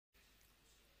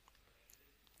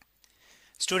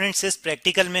Students, इस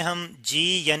practical में हम जी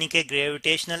यानी कि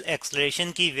ग्रेविटेशनल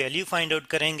एक्सलरेशन की वैल्यू फाइंड आउट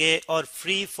करेंगे और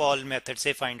फ्री फॉल मेथड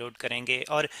से फाइंड आउट करेंगे।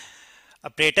 और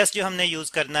अपरेटस जो हमने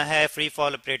यूज़ करना है फ्री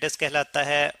फॉल अपरेटस कहलाता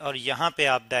है। और यहाँ पे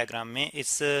आप डायग्राम में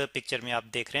इस पिक्चर में आप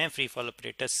देख रहे हैं फ्री फॉल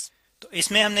अपरेटस। तो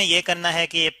इसमें हमने ये करना है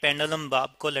कि ये पेंडुलम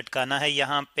बाब को लटकाना है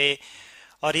यहाँ पे,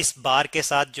 और इस बार के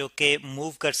साथ जो कि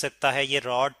मूव कर सकता है, ये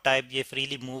रॉड टाइप ये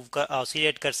फ्रीली मूव कर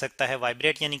ऑसिलेट कर सकता है,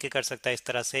 वाइब्रेट यानी कि कर सकता है इस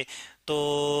तरह से। तो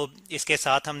इसके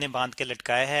साथ हमने बांध के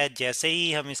लटकाया है। जैसे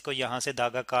ही हम इसको यहाँ से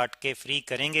धागा काट के फ्री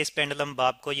करेंगे इस पेंडुलम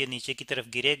बाब को, ये नीचे की तरफ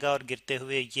गिरेगा और गिरते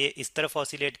हुए ये इस तरफ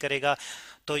ऑसिलेट करेगा।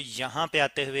 तो यहाँ पे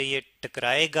आते हुए ये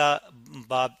टकराएगा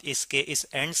बाब इसके इस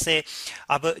एंड से।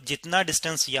 अब जितना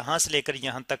डिस्टेंस यहाँ से लेकर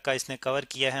यहाँ तक का इसने कवर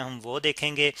किया है हम वो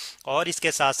देखेंगे। और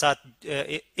इसके साथ साथ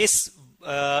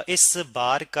इस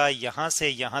बार का यहाँ से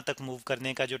यहाँ तक मूव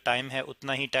करने का जो टाइम है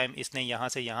उतना ही टाइम इसने यहाँ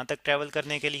से यहाँ तक ट्रेवल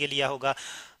करने के लिए लिया होगा।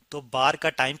 तो बार का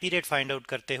टाइम पीरियड फाइंड आउट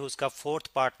करते हुए उसका फोर्थ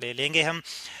पार्ट ले लेंगे हम,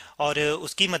 और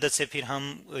उसकी मदद से फिर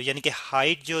हम यानी कि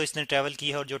हाइट जो इसने ट्रेवल की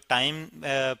है और जो टाइम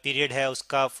पीरियड है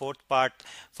उसका फोर्थ पार्ट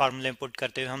फार्मूले में पुट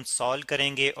करते हुए हम सॉल्व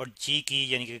करेंगे और जी की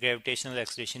यानी कि ग्रेविटेशनल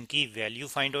एक्सलेरेशन की वैल्यू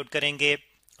फाइंड आउट करेंगे।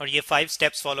 और ये 5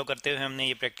 स्टेप्स फॉलो करते हुए हमने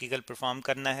ये प्रैक्टिकल परफॉर्म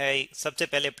करना है। सबसे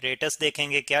पहले अपरेटस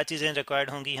देखेंगे, क्या चीज़ें रिक्वायर्ड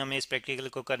होंगी हमें इस प्रैक्टिकल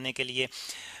को करने के लिए।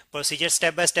 Procedure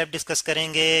step by step discuss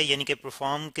करेंगे, यानी कि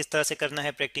परफॉर्म किस तरह से करना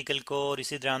है प्रैक्टिकल को, और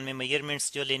इसी दौरान में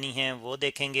मेजरमेंट्स जो लेनी है वो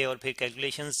देखेंगे, और फिर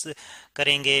कैलकुलेशंस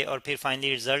करेंगे, और फिर फाइनली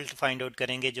रिजल्ट फाइंड आउट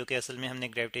करेंगे जो कि असल में हमने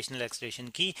ग्रेविटेशनल एक्सलेरेशन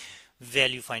की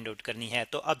वैल्यू फाइंड आउट करनी है।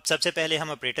 तो अब सबसे पहले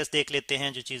हम अपरेटस देख लेते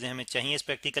हैं, जो चीज़ें हमें चाहिए इस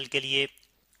प्रैक्टिकल के लिए।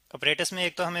 ऑपरेटस में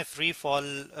एक तो हमें फ्री फॉल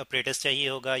ऑपरेटस चाहिए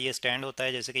होगा। ये स्टैंड होता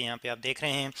है जैसे कि यहाँ पे आप देख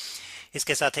रहे हैं,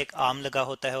 इसके साथ एक आर्म लगा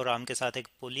होता है और आर्म के साथ एक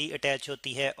पुली अटैच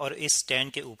होती है, और इस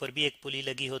स्टैंड के ऊपर भी एक पुली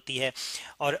लगी होती है,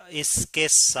 और इसके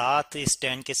साथ इस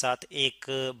स्टैंड के साथ एक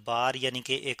बार यानी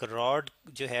कि एक रॉड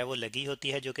जो है वो लगी होती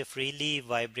है जो कि फ्रीली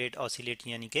वाइब्रेट ऑसिलेट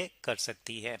यानी कि कर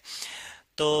सकती है।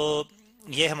 तो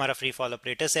ये हमारा फ्री फॉल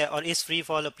ऑपरेटस है, और इस फ्री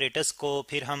फॉल ऑपरेटस को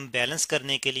फिर हम बैलेंस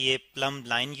करने के लिए प्लम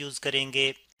लाइन यूज़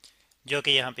करेंगे जो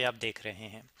कि यहाँ पे आप देख रहे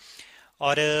हैं।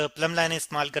 और प्लम लाइन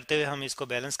इस्तेमाल करते हुए हम इसको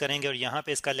बैलेंस करेंगे, और यहाँ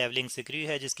पे इसका लेवलिंग स्क्रू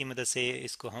है जिसकी मदद से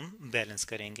इसको हम बैलेंस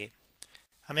करेंगे।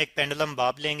 हम एक पेंडुलम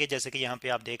बाब लेंगे जैसे कि यहाँ पे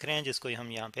आप देख रहे हैं, जिसको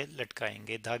हम यहाँ पे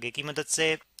लटकाएंगे धागे की मदद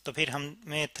से। तो फिर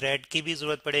हमें थ्रेड की भी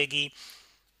ज़रूरत पड़ेगी,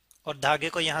 और धागे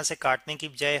को यहाँ से काटने की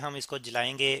बजाय हम इसको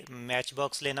जलाएंगे। मैच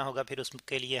बॉक्स लेना होगा फिर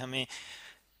उसके लिए हमें,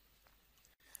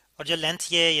 और जो लेंथ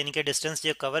ये यानी कि डिस्टेंस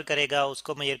जो कवर करेगा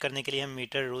उसको मेजर करने के लिए हम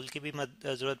मीटर रूल की भी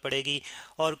ज़रूरत पड़ेगी।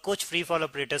 और कुछ फ्री फॉल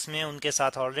ऑपरेटर्स में उनके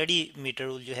साथ ऑलरेडी मीटर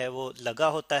रूल जो है वो लगा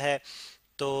होता है,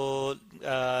 तो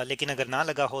लेकिन अगर ना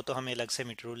लगा हो तो हमें अलग से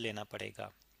मीटर रूल लेना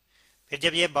पड़ेगा। फिर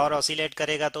जब ये बार ऑसिलेट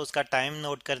करेगा तो उसका टाइम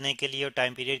नोट करने के लिए और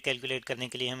टाइम पीरियड कैलकुलेट करने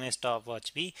के लिए हमें स्टॉप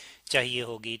वॉच भी चाहिए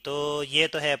होगी। तो ये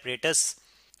तो है ऑपरेटर्स।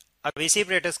 अब इसी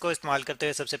ऑपरेटर्स को इस्तेमाल करते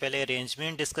हुए सबसे पहले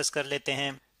अरेंजमेंट डिस्कस कर लेते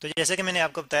हैं। तो जैसे कि मैंने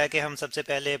आपको बताया कि हम सबसे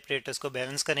पहले ऑपरेटर्स को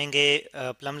बैलेंस करेंगे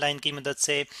प्लम लाइन की मदद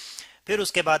से। फिर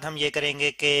उसके बाद हम ये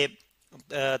करेंगे कि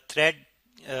थ्रेड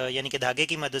यानी कि धागे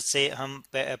की मदद से हम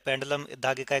पेंडुलम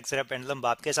धागे का एक सिरा पेंडुलम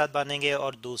बाब के साथ बांधेंगे,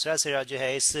 और दूसरा सिरा जो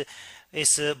है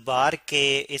इस बार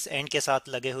के इस एंड के साथ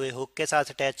लगे हुए हुक के साथ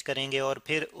अटैच करेंगे, और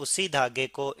फिर उसी धागे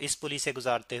को इस पुली से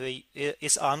गुजारते हुए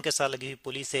इस आर्म के साथ लगी हुई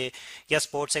पुली से या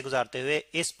सपोर्ट से गुजारते हुए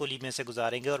इस पुली में से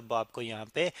गुजारेंगे और बाब को यहाँ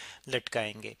पे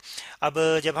लटकाएंगे। अब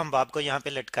जब हम बाब को यहाँ पे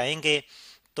लटकाएंगे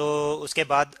तो उसके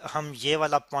बाद हम ये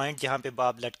वाला पॉइंट जहाँ पे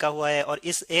बाब लटका हुआ है, और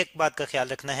इस एक बात का ख्याल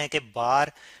रखना है कि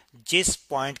बार जिस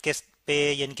पॉइंट के पे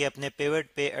यानी कि अपने पिवट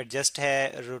पे एडजस्ट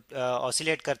है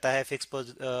ऑसिलेट करता है फिक्स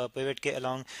पिवट के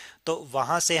अलोंग, तो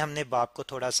वहाँ से हमने बाब को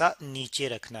थोड़ा सा नीचे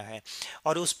रखना है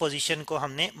और उस पोजीशन को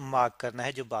हमने मार्क करना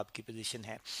है जो बाब की पोजीशन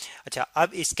है। अच्छा,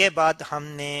 अब इसके बाद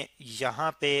हमने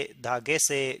यहाँ पे धागे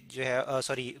से जो है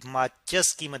सॉरी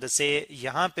माचिस की मदद से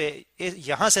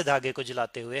यहाँ से धागे को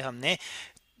जलाते हुए हमने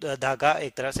धागा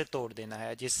एक तरह से तोड़ देना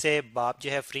है, जिससे बाब जो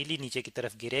है फ्रीली नीचे की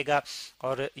तरफ गिरेगा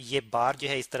और ये बार जो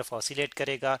है इस तरफ ऑसिलेट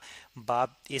करेगा।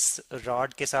 बाब इस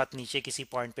रॉड के साथ नीचे किसी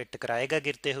पॉइंट पे टकराएगा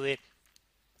गिरते हुए,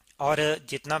 और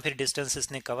जितना फिर डिस्टेंस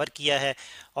इसने कवर किया है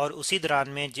और उसी दौरान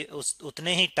में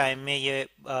उतने ही टाइम में ये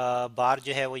बार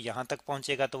जो है वो यहाँ तक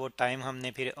पहुँचेगा, तो वो टाइम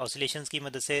हमने फिर ऑसिलेशंस की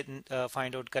मदद से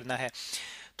फाइंड आउट करना है।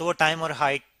 तो वो टाइम और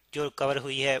हाइट जो कवर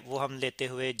हुई है वो हम लेते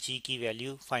हुए जी की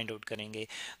वैल्यू फाइंड आउट करेंगे।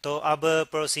 तो अब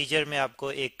प्रोसीजर में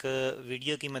आपको एक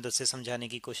वीडियो की मदद से समझाने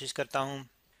की कोशिश करता हूँ।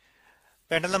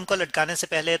 पेंडुलम को लटकाने से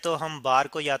पहले तो हम बार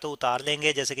को या तो उतार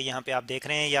लेंगे जैसे कि यहाँ पे आप देख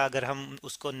रहे हैं, या अगर हम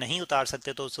उसको नहीं उतार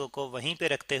सकते तो उसको वहीं पे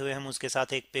रखते हुए हम उसके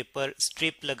साथ एक पेपर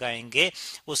स्ट्रिप लगाएंगे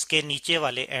उसके नीचे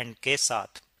वाले एंड के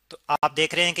साथ। तो आप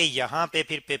देख रहे हैं कि यहाँ पे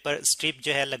फिर पेपर स्ट्रिप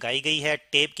जो है लगाई गई है,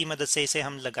 टेप की मदद से इसे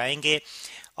हम लगाएंगे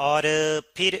और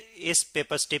फिर इस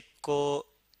पेपर स्ट्रिप को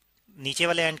नीचे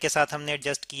वाले एंड के साथ हमने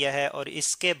एडजस्ट किया है और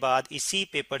इसके बाद इसी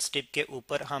पेपर स्ट्रिप के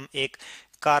ऊपर हम एक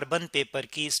कार्बन पेपर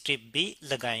की स्ट्रिप भी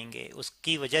लगाएंगे।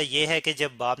 उसकी वजह यह है कि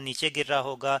जब बाब नीचे गिर रहा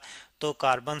होगा तो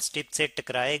कार्बन स्ट्रिप से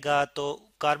टकराएगा,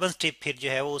 तो कार्बन स्ट्रिप फिर जो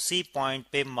है वो उसी पॉइंट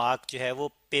पे मार्क जो है वो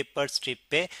पेपर स्ट्रिप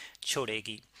पे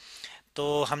छोड़ेगी।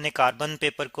 तो हमने कार्बन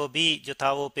पेपर को भी जो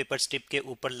था वो पेपर स्ट्रिप के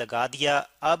ऊपर लगा दिया।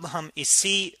 अब हम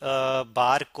इसी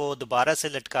बार को दोबारा से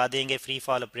लटका देंगे फ्री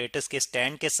फॉल ऑपरेटर्स के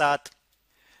स्टैंड के साथ।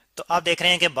 तो आप देख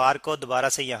रहे हैं कि बार को दोबारा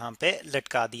से यहाँ पे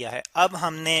लटका दिया है। अब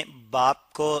हमने बाप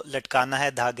को लटकाना है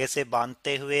धागे से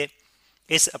बांधते हुए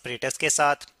इस ऑपरेटर्स के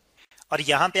साथ। और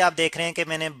यहाँ पे आप देख रहे हैं कि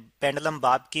मैंने पेंडुलम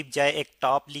बाब की बजाय एक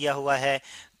टॉप लिया हुआ है।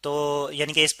 तो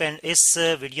यानी कि इस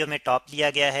वीडियो में टॉप लिया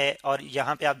गया है और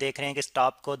यहाँ पे आप देख रहे हैं कि इस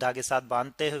टॉप को धागे साथ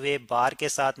बांधते हुए बार के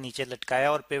साथ नीचे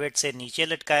लटकाया और पिवट से नीचे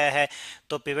लटकाया है।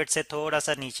 तो पिवट से थोड़ा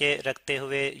सा नीचे रखते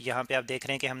हुए यहाँ पे आप देख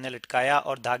रहे हैं कि हमने लटकाया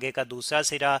और धागे का दूसरा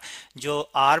सिरा जो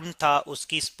आर्म था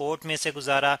उसकी सपोर्ट में से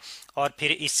गुजारा और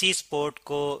फिर इसी सपोर्ट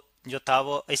को जो था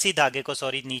वो इसी धागे को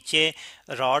नीचे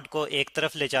रॉड को एक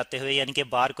तरफ ले जाते हुए यानी कि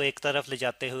बार को एक तरफ ले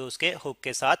जाते हुए उसके हुक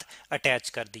के साथ अटैच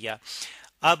कर दिया।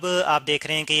 अब आप देख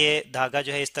रहे हैं कि ये धागा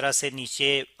जो है इस तरह से नीचे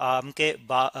आर्म के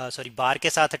बार के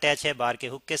साथ अटैच है, बार के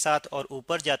हुक के साथ, और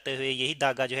ऊपर जाते हुए यही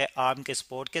धागा जो है आर्म के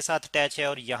सपोर्ट के साथ अटैच है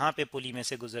और यहाँ पे पुली में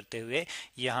से गुजरते हुए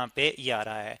यहाँ पे ये आ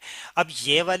रहा है। अब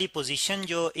ये वाली पोजीशन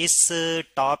जो इस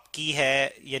टॉप की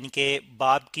है यानी कि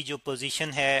बाब की जो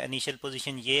पोजीशन है इनिशियल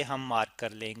पोजीशन, ये हम मार्क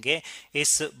कर लेंगे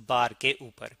इस बार के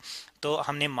ऊपर। तो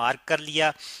हमने मार्क कर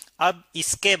लिया। अब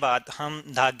इसके बाद हम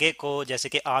धागे को जैसे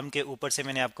कि आर्म के ऊपर से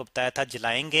मैंने आपको बताया था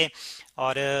जलाएंगे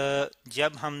और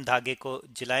जब हम धागे को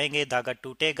जलाएंगे धागा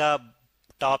टूटेगा,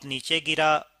 टॉप नीचे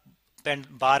गिरा,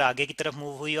 बार आगे की तरफ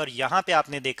मूव हुई और यहाँ पे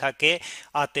आपने देखा कि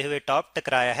आते हुए टॉप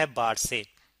टकराया है बार से।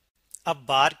 अब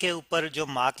बार के ऊपर जो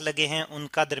मार्क लगे हैं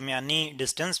उनका दरमियानी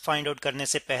डिस्टेंस फाइंड आउट करने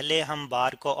से पहले हम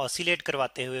बार को ऑसिलेट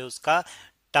करवाते हुए उसका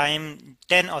टाइम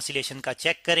 10 ऑसिलेशन का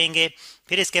चेक करेंगे।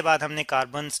 फिर इसके बाद हमने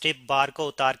कार्बन स्ट्रिप बार को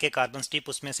उतार के कार्बन स्ट्रिप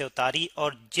उसमें से उतारी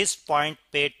और जिस पॉइंट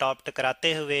पे टॉप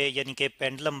टकराते हुए यानी कि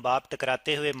पेंडुलम बाब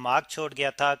टकराते हुए मार्क छोड़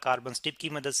गया था कार्बन स्ट्रिप की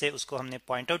मदद से उसको हमने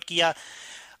पॉइंट आउट किया।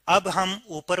 अब हम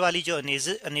ऊपर वाली जो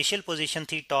इनिशियल पोजीशन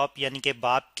थी टॉप यानी कि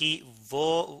बाब की,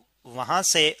 वो वहां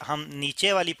से हम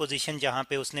नीचे वाली पोजीशन जहां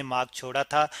पे उसने मार्क छोड़ा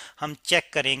था हम चेक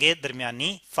करेंगे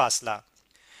दरमियानी फासला।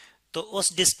 तो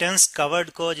उस डिस्टेंस कवर्ड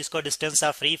को जिसको डिस्टेंस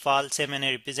ऑफ फ्री फॉल से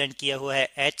मैंने रिप्रेजेंट किया हुआ है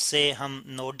एच से हम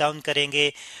नोट डाउन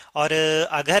करेंगे। और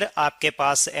अगर आपके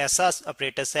पास ऐसा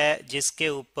ऑपरेटस है जिसके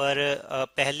ऊपर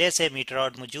पहले से मीटर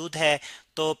रॉड मौजूद है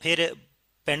तो फिर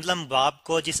पेंडुलम बाब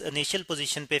को जिस इनिशियल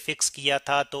पोजीशन पे फिक्स किया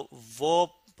था तो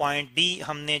वो पॉइंट भी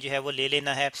हमने जो है वो ले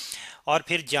लेना है और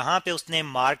फिर जहां पे उसने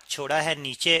मार्क छोड़ा है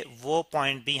नीचे वो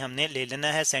पॉइंट भी हमने ले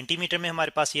लेना है। सेंटीमीटर में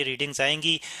हमारे पास ये रीडिंग्स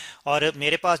आएंगी और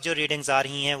मेरे पास जो रीडिंग्स आ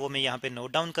रही हैं वो मैं यहाँ पे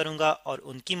नोट डाउन करूंगा और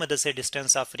उनकी मदद से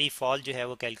डिस्टेंस ऑफ फ्री फॉल जो है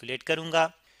वो कैलकुलेट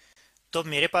करूंगा। तो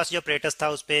मेरे पास जो ऑपरेटस था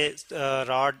उस पर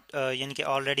रॉड यानी कि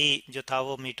ऑलरेडी जो था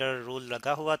वो मीटर रूल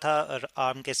लगा हुआ था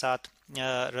आर्म के साथ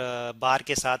बार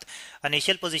के साथ।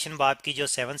 इनिशियल पोजीशन बार की जो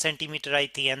 7 सेंटीमीटर आई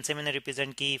थी एन से मैंने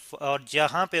रिप्रेजेंट की और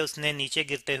जहां पे उसने नीचे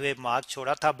गिरते हुए मार्क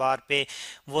छोड़ा था बार पे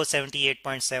वो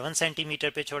 78.7 सेंटीमीटर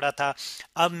पे छोड़ा था।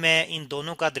 अब मैं इन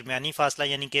दोनों का दरमियानी फासला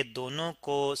यानी कि दोनों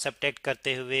को सब्ट्रैक्ट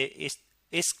करते हुए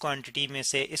इस क्वांटिटी में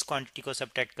से इस क्वांटिटी को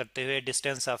सब्ट्रैक्ट करते हुए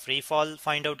distance of free fall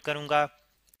find out करूंगा।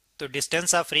 तो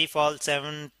डिस्टेंस ऑफ फ्री फॉल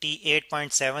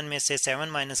 78.7 में से 7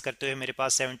 माइनस करते हुए मेरे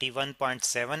पास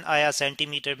 71.7 आया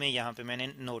सेंटीमीटर में। यहाँ पे मैंने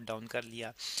नोट डाउन कर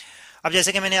लिया। अब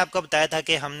जैसे कि मैंने आपको बताया था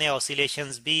कि हमने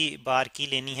ऑसिलेशंस भी बार की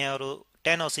लेनी है और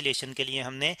 10 ऑसिलेशन के लिए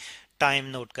हमने टाइम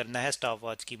नोट करना है स्टॉप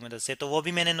वॉच की मदद से, तो वो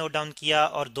भी मैंने नोट डाउन किया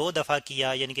और 2 दफ़ा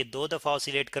किया यानी कि 2 दफ़ा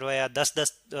ऑसिलेट करवाया।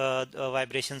 10-10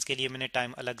 वाइब्रेशंस के लिए मैंने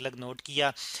टाइम अलग अलग नोट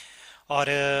किया और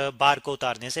बार को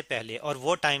उतारने से पहले, और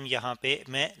वो टाइम यहाँ पे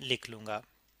मैं लिख लूँगा।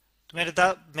 तो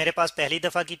मेरे पास पहली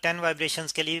दफ़ा की 10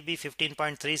 वाइब्रेशंस के लिए भी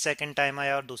 15.3 सेकंड टाइम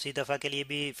आया और दूसरी दफ़ा के लिए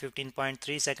भी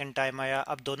 15.3 सेकंड टाइम आया।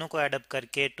 अब दोनों को ऐड अप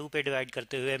करके 2 पे डिवाइड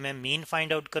करते हुए मैं मीन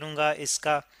फाइंड आउट करूंगा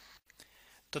इसका।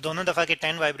 तो दोनों दफ़ा के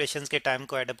 10 वाइब्रेशंस के टाइम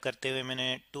को ऐड अप करते हुए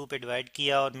मैंने 2 पे डिवाइड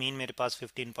किया और मीन मेरे पास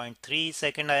 15.3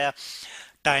 सेकंड आया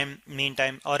टाइम, मीन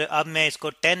टाइम। और अब मैं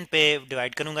इसको 10 पे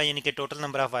डिवाइड करूंगा यानी कि टोटल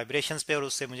नंबर ऑफ वाइब्रेशंस पे, और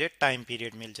उससे मुझे टाइम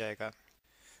पीरियड मिल जाएगा।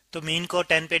 तो मीन को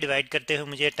 10 पे डिवाइड करते हुए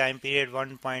मुझे टाइम पीरियड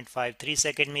 1.53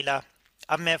 सेकेंड मिला।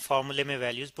 अब मैं फार्मूले में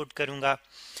वैल्यूज़ पुट करूंगा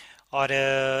और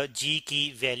जी की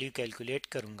वैल्यू कैलकुलेट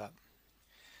करूंगा।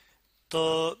 तो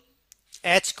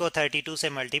h को 32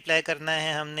 से मल्टीप्लाई करना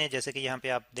है हमने, जैसे कि यहाँ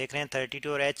पे आप देख रहे हैं 32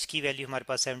 और h की वैल्यू हमारे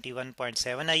पास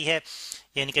 71.7 आई है,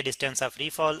 यानी कि डिस्टेंस ऑफ फ्री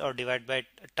फॉल, और डिवाइड बाय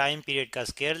टाइम पीरियड का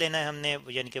स्केयर लेना है हमने,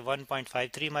 यानी कि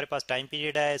 1.53 हमारे पास टाइम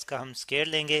पीरियड है, इसका हम स्केयर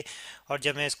लेंगे। और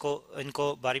जब मैं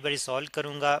इनको बारी बारी सॉल्व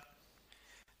करूँगा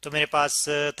तो मेरे पास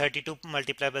 32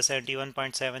 मल्टीप्लाई बाय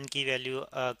 71.7 की वैल्यू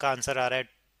का आंसर आ रहा है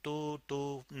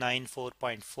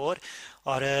 2294.4।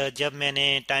 और जब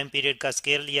मैंने टाइम पीरियड का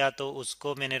स्केल लिया तो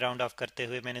उसको मैंने राउंड ऑफ करते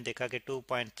हुए मैंने देखा कि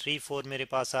 2.34 मेरे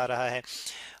पास आ रहा है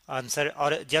आंसर।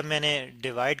 और जब मैंने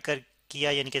डिवाइड कर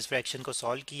किया, यानी कि इस फ्रैक्शन को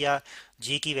सॉल्व किया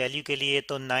जी की वैल्यू के लिए,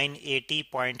 तो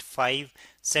 980.5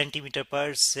 सेंटीमीटर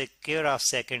पर स्क्वायर ऑफ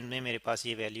सेकंड में मेरे पास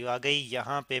ये वैल्यू आ गई।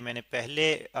 यहाँ पे मैंने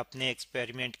पहले अपने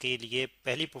एक्सपेरिमेंट के लिए,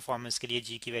 पहली परफॉर्मेंस के लिए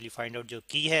जी की वैल्यू फाइंड आउट जो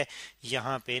की है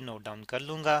यहाँ पे नोट डाउन कर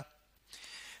लूँगा।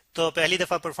 तो पहली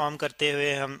दफ़ा परफॉर्म करते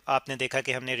हुए आपने देखा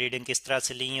कि हमने रीडिंग किस तरह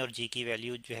से ली और जी की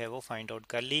वैल्यू जो है वो फाइंड आउट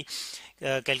कर ली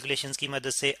कैलकुलेशंस की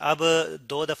मदद से। अब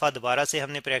 2 दफ़ा दोबारा से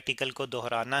हमने प्रैक्टिकल को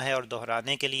दोहराना है, और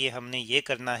दोहराने के लिए हमने ये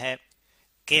करना है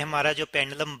कि हमारा जो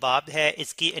पेंडुलम बाब है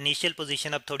इसकी इनिशियल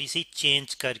पोजीशन अब थोड़ी सी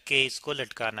चेंज करके इसको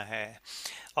लटकाना है,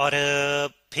 और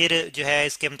फिर जो है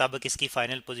इसके मुताबिक इसकी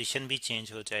फाइनल पोजीशन भी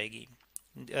चेंज हो जाएगी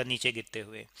नीचे गिरते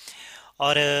हुए,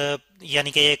 और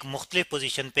यानी कि एक मुख्तलिफ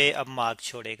पोजीशन पे अब मार्क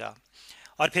छोड़ेगा।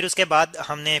 और फिर उसके बाद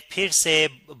हमने फिर से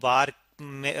बार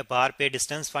पे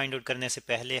डिस्टेंस फाइंड आउट करने से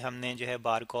पहले हमने जो है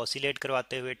बार को ऑसिलेट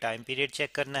करवाते हुए टाइम पीरियड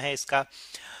चेक करना है इसका,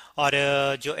 और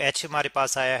जो एच हमारे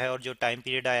पास आया है और जो टाइम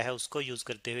पीरियड आया है उसको यूज़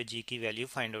करते हुए जी की वैल्यू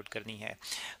फाइंड आउट करनी है।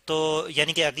 तो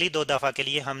यानी कि अगली 2 दफ़ा के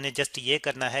लिए हमने जस्ट ये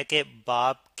करना है कि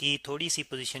बार की थोड़ी सी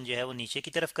पोजीशन जो है वो नीचे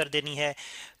की तरफ कर देनी है।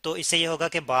 तो इससे ये होगा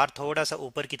कि बार थोड़ा सा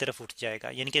ऊपर की तरफ उठ जाएगा,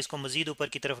 यानी कि इसको मज़ीद ऊपर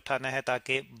की तरफ उठाना है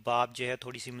ताकि बार जो है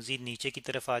थोड़ी सी मज़ीद नीचे की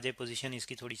तरफ आ जाए, पोजीशन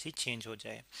इसकी थोड़ी सी चेंज हो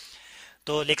जाए।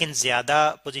 तो लेकिन ज़्यादा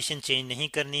पोजीशन चेंज नहीं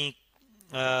करनी,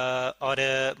 और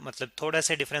मतलब थोड़ा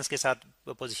से डिफरेंस के साथ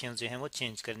पोजीशंस जो हैं वो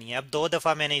चेंज करनी है। अब 2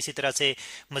 दफ़ा मैंने इसी तरह से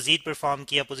मज़ीद परफॉर्म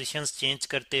किया पोजीशंस चेंज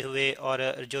करते हुए,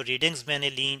 और जो रीडिंग्स मैंने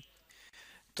ली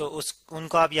तो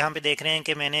उनको आप यहाँ पे देख रहे हैं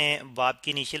कि मैंने बाब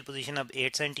की इनिशियल पोजीशन अब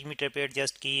 8 सेंटीमीटर पे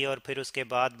एडजस्ट की, और फिर उसके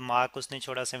बाद मार्क उसने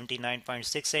छोड़ा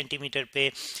 79.6 सेंटीमीटर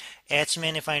पे। एच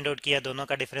मैंने फाइंड आउट किया दोनों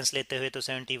का डिफरेंस लेते हुए, तो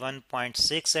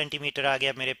 71.6 सेंटीमीटर आ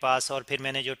गया मेरे पास। और फिर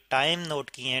मैंने जो टाइम नोट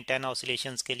किए हैं 10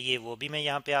 ऑसिलेशंस के लिए वो भी मैं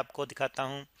यहाँ पे आपको दिखाता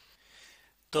हूँ।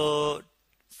 तो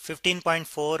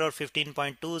 15.4 और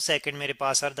 15.2 सेकंड मेरे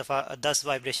पास हर दफ़ा 10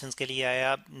 वाइब्रेशंस के लिए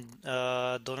आया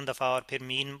दोनों दफ़ा, और फिर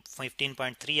मीन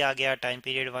 15.3 आ गया, टाइम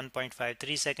पीरियड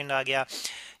 1.53 सेकंड आ गया।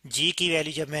 जी की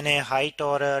वैल्यू जब मैंने हाइट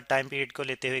और टाइम पीरियड को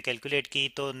लेते हुए कैलकुलेट की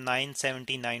तो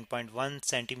 979.1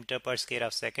 सेंटीमीटर पर स्क्वायर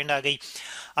ऑफ सेकंड आ गई।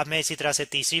 अब मैं इसी तरह से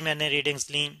तीसरी मैंने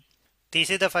रीडिंग्स ली,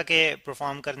 तीसरी दफ़ा के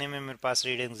परफॉर्म करने में मेरे पास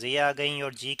रीडिंग्स ये आ गई,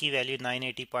 और जी की वैल्यू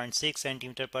 980.6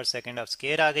 सेंटीमीटर पर सेकंड ऑफ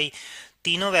स्क्वायर आ गई।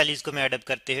 तीनों वैल्यूज़ को मैं एडअप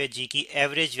करते हुए जी की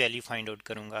एवरेज वैल्यू फाइंड आउट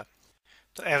करूंगा।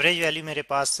 तो एवरेज वैल्यू मेरे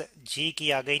पास जी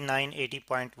की आ गई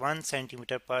 980.1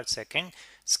 सेंटीमीटर पर सेकंड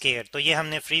स्क्वायर। तो ये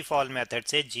हमने फ्री फॉल मेथड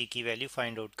से जी की वैल्यू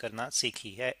फाइंड आउट करना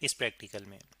सीखी है इस प्रैक्टिकल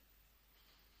में।